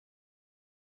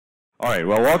All right,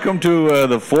 well, welcome to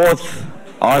the fourth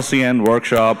RCN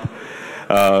workshop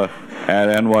at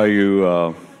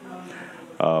NYU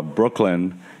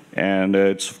Brooklyn, and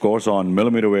it's, of course, on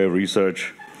millimeter wave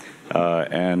research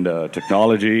and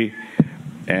technology,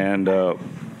 and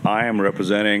I am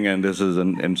representing, and this is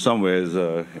in some ways,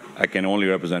 I can only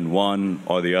represent one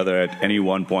or the other at any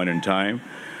one point in time,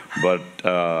 but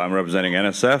I'm representing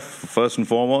NSF first and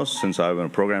foremost, since I've been a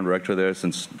program director there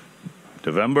since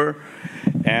November,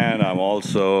 and I'm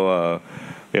also,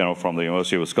 from the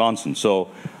University of Wisconsin.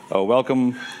 So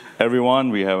welcome,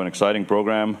 everyone. We have an exciting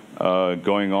program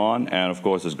going on, and of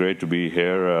course, it's great to be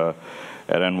here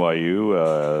at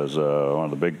NYU as one of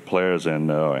the big players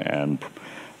and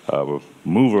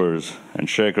movers and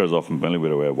shakers of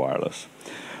millimeter wave wireless.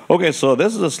 Okay, so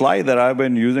this is a slide that I've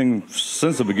been using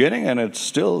since the beginning, and it's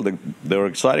still, there were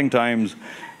exciting times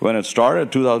when it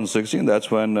started, 2016. That's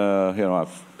when,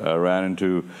 I ran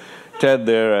into Ted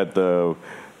there at the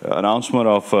announcement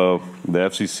of the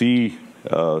FCC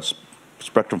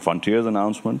Spectrum Frontiers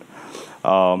announcement.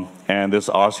 And this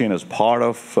RCN is part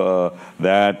of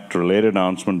that related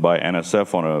announcement by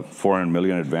NSF on a $400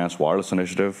 million advanced wireless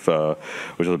initiative,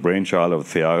 which is the brainchild of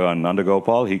Thiaga and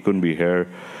Nandagopal. He couldn't be here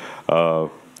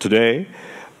today,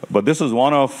 but this is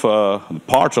one of the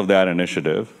parts of that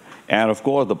initiative. And of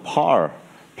course, the PAR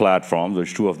platforms,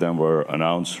 which two of them were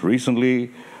announced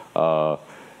recently,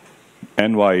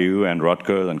 NYU and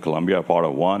Rutgers and Columbia are part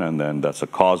of one, and then that's a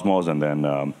Cosmos, and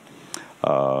then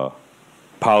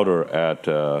Powder at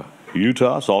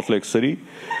Utah, Salt Lake City.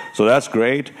 So that's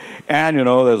great. And,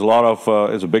 there's a lot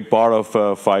of, it's a big part of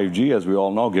 5G, as we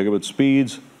all know, gigabit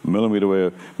speeds, millimeter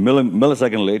wave,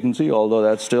 millisecond latency, although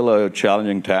that's still a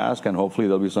challenging task, and hopefully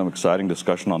there'll be some exciting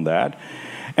discussion on that.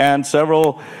 And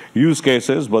several use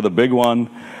cases, but the big one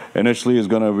initially is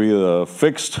going to be the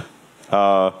fixed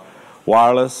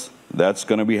wireless. That's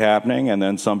going to be happening, and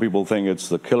then some people think it's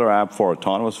the killer app for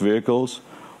autonomous vehicles,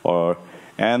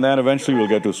 and then eventually we'll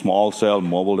get to small cell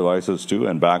mobile devices too,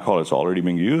 and backhaul is already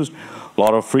being used. A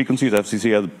lot of frequencies,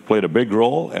 FCC has played a big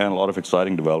role, and a lot of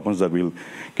exciting developments that we'll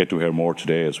get to hear more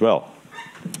today as well.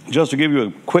 Just to give you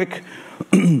a quick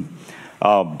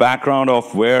background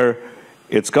of where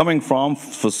it's coming from,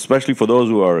 especially for those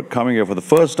who are coming here for the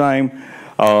first time,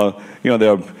 there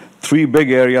are three big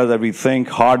areas that we think: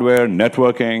 hardware,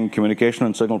 networking, communication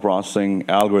and signal processing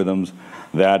algorithms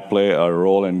that play a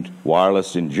role in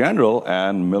wireless in general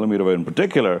and millimeter wave in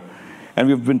particular. And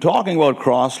we've been talking about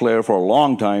cross-layer for a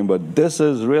long time, but this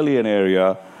is really an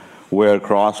area where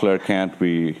cross-layer can't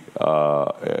be,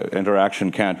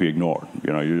 interaction can't be ignored.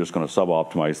 You're just going to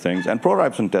sub-optimize things, and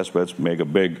prototypes and testbeds make a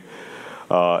big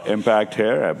impact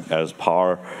here as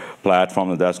power platform,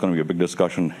 and that's going to be a big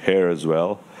discussion here as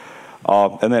well.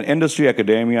 And then industry,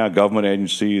 academia, government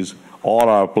agencies, all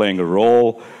are playing a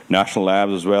role, national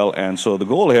labs as well. And so the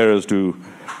goal here is to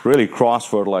really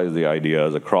cross-fertilize the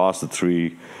ideas across the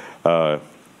three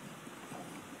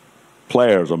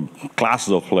players or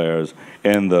classes of players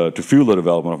to fuel the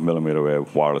development of millimeter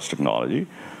wave wireless technology.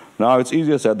 Now, it's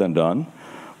easier said than done,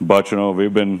 but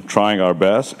we've been trying our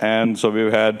best. And so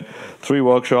we've had 3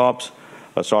 workshops,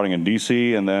 starting in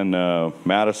DC, and then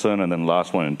Madison, and then the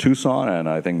last one in Tucson. And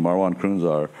I think Marwan Kroons,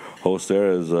 our host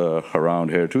there, is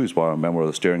around here too. He's part of a member of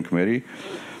the steering committee.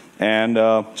 And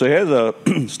so here's a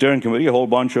steering committee, a whole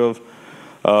bunch of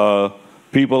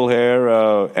people here.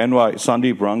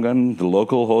 Sandeep Rangan, the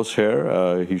local host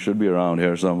here. He should be around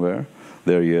here somewhere.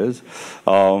 There he is.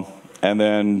 And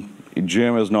then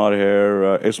Jim is not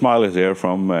here. Ismail is here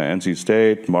from NC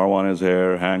State. Marwan is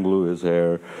here. Hanglu is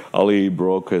here. Ali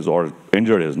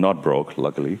injured his, not broke,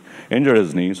 luckily, injured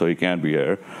his knee, so he can't be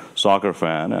here. Soccer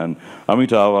fan. And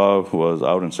Amitava was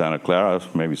out in Santa Clara,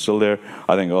 maybe still there.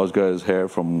 I think Ozga is here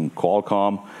from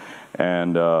Qualcomm.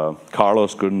 And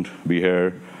Carlos couldn't be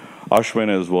here.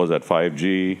 Ashwin was at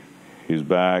 5G. He's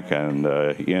back. And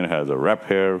Ian has a rep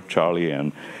here, Charlie.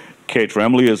 And Kate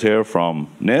Remley is here from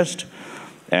NIST.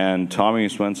 And Tommy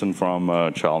Swenson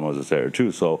from Chalmers is there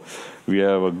too. So we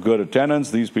have a good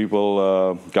attendance. These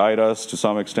people guide us to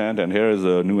some extent. And here is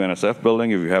a new NSF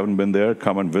building. If you haven't been there,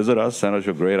 come and visit us. Send us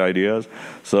your great ideas.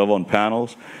 Serve on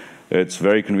panels. It's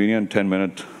very convenient,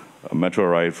 10-minute metro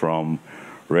ride from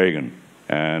Reagan.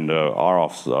 And our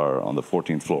offices are on the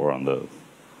 14th floor on the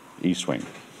east wing.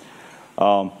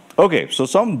 Okay, so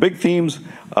some big themes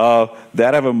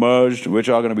that have emerged, which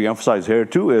are going to be emphasized here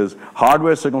too, is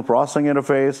hardware signal processing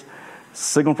interface,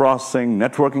 signal processing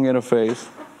networking interface.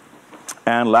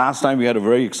 And last time we had a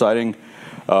very exciting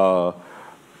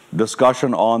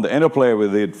discussion on the interplay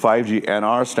with the 5G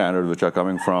NR standards, which are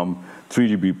coming from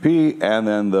 3GPP, and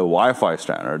then the Wi-Fi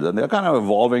standards. And they're kind of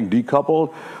evolving,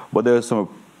 decoupled, but there's some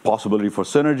possibility for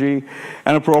synergy,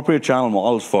 and appropriate channel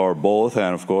models for both.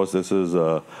 And of course, this is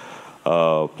a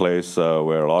place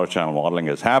where a lot of channel modeling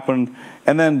has happened.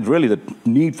 And then really the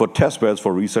need for test beds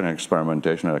for research and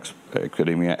experimentation at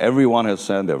academia. Everyone has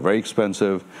said they're very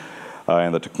expensive,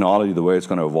 and the technology, the way it's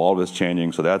going to evolve is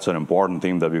changing. So that's an important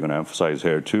theme that we're going to emphasize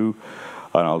here too.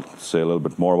 And I'll say a little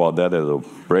bit more about that. There's a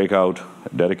breakout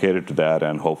dedicated to that,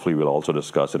 and hopefully we'll also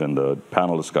discuss it in the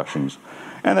panel discussions.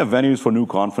 And the venues for new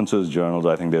conferences, journals,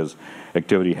 I think there's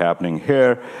activity happening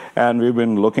here. And we've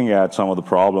been looking at some of the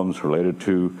problems related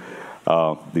to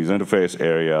these interface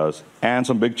areas and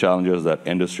some big challenges that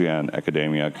industry and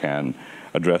academia can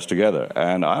address together.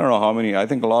 And I don't know how many, I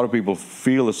think a lot of people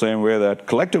feel the same way, that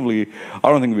collectively, I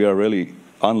don't think we are really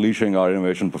unleashing our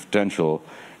innovation potential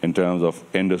in terms of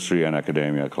industry and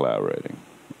academia collaborating.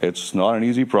 It's not an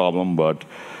easy problem, but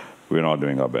we're not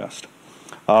doing our best.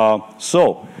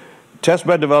 So,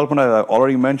 testbed development, as I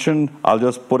already mentioned, I'll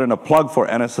just put in a plug for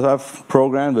NSF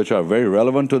programs, which are very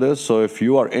relevant to this. So if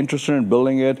you are interested in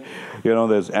building it, you know,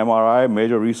 there's MRI,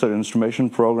 Major Research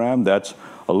Instrumentation Program, that's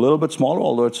a little bit smaller,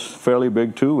 although it's fairly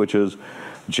big too, which is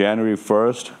January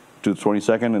 1st to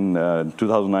 22nd in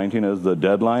 2019 is the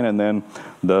deadline. And then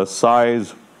the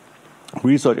SIZE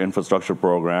Research Infrastructure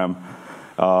Program,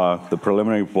 the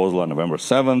preliminary proposal on November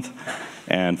 7th,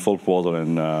 and full proposal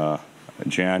in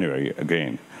January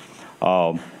again.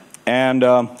 So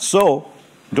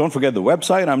don't forget the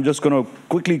website. I'm just going to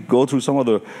quickly go through some of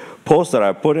the posts that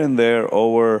I put in there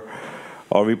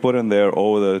we put in there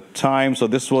over the time. So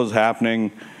this was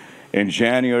happening in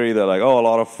January. They're like, oh, a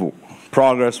lot of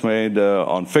progress made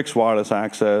on fixed wireless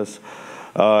access.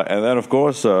 And then, of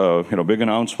course, big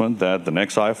announcement that the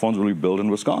next iPhones will be built in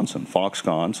Wisconsin,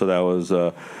 Foxconn. So that was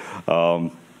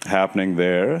happening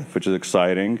there, which is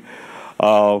exciting.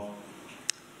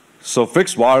 So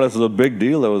fixed wireless is a big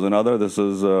deal. There was another. This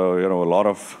is a lot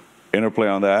of interplay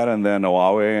on that. And then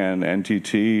Huawei and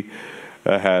NTT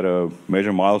had a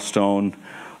major milestone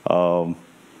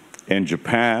in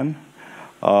Japan.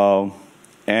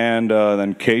 And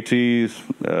then KT,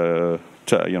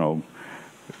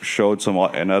 showed some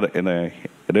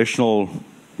additional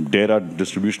data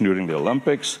distribution during the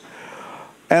Olympics.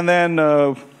 And then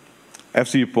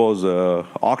FC proposed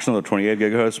auction of the 28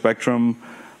 gigahertz spectrum.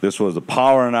 This was the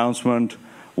power announcement.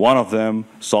 One of them,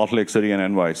 Salt Lake City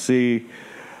and NYC.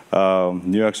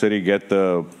 New York City get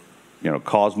the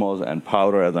Cosmos and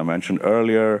Powder, as I mentioned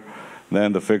earlier.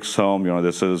 Then the fixed home,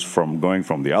 this is going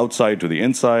from the outside to the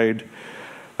inside.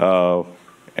 And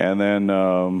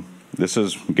then this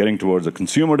is getting towards the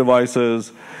consumer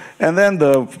devices. And then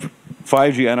the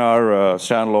 5G NR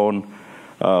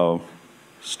standalone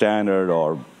standard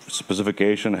or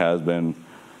specification has been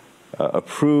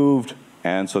approved.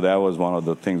 And so that was one of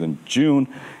the things in June.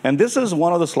 And this is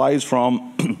one of the slides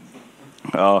from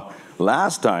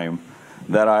last time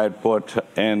that I had put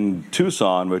in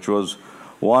Tucson, which was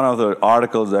one of the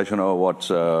articles that, what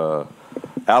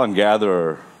Alan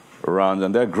Gatherer runs.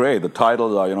 And they're great. The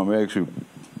titles are, makes you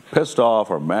pissed off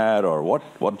or mad or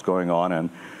what's going on. And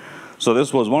so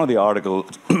this was one of the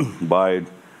articles by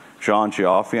John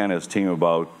Chiaffi and his team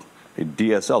about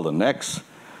DSL, the next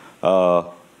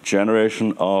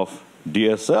generation of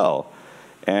DSL.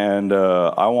 And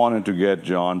I wanted to get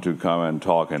John to come and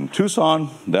talk in Tucson.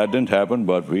 That didn't happen,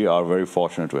 but we are very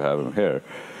fortunate to have him here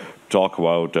talk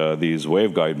about these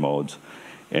waveguide modes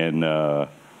in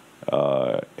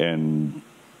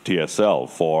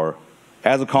DSL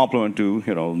as a complement to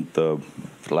the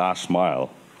last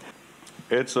mile.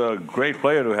 It's a great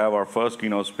pleasure to have our first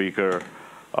keynote speaker,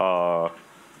 Professor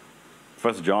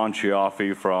John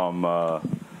Chiaffi from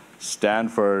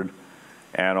Stanford,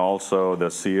 and also the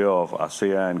CEO of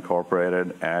ASEA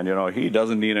Incorporated. And he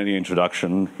doesn't need any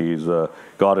introduction. He's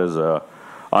got his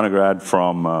undergrad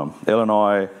from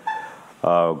Illinois,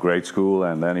 great school,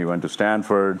 and then he went to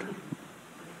Stanford,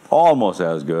 almost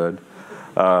as good.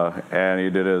 And he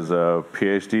did his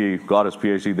PhD, got his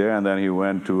PhD there, and then he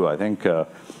went to, I think,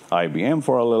 IBM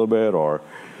for a little bit,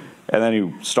 and then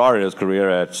he started his career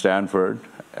at Stanford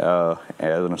as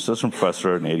an assistant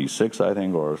professor in '86, I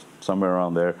think, or somewhere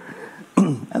around there.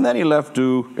 And then he left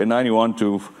in '91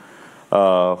 to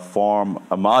form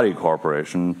Amati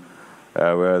Corporation,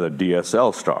 where the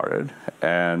DSL started.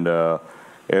 And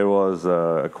it was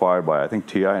acquired by, I think,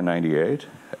 TI in '98.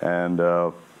 And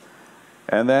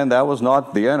then that was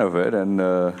not the end of it. In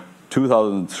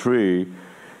 2003,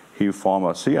 he formed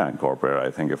ASEA Incorporated,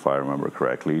 I think, if I remember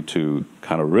correctly, to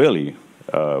kind of really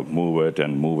move it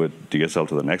DSL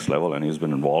to the next level. And he's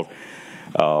been involved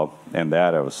in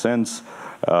that ever since.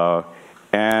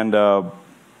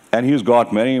 And he's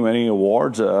got many, many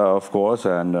awards, of course,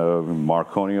 and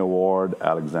Marconi Award,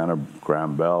 Alexander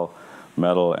Graham Bell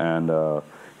Medal, and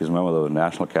he's a member of the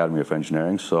National Academy of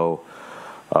Engineering. So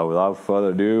without further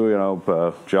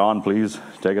ado, John, please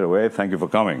take it away. Thank you for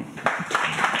coming.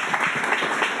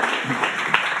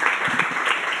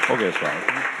 Okay, Scott.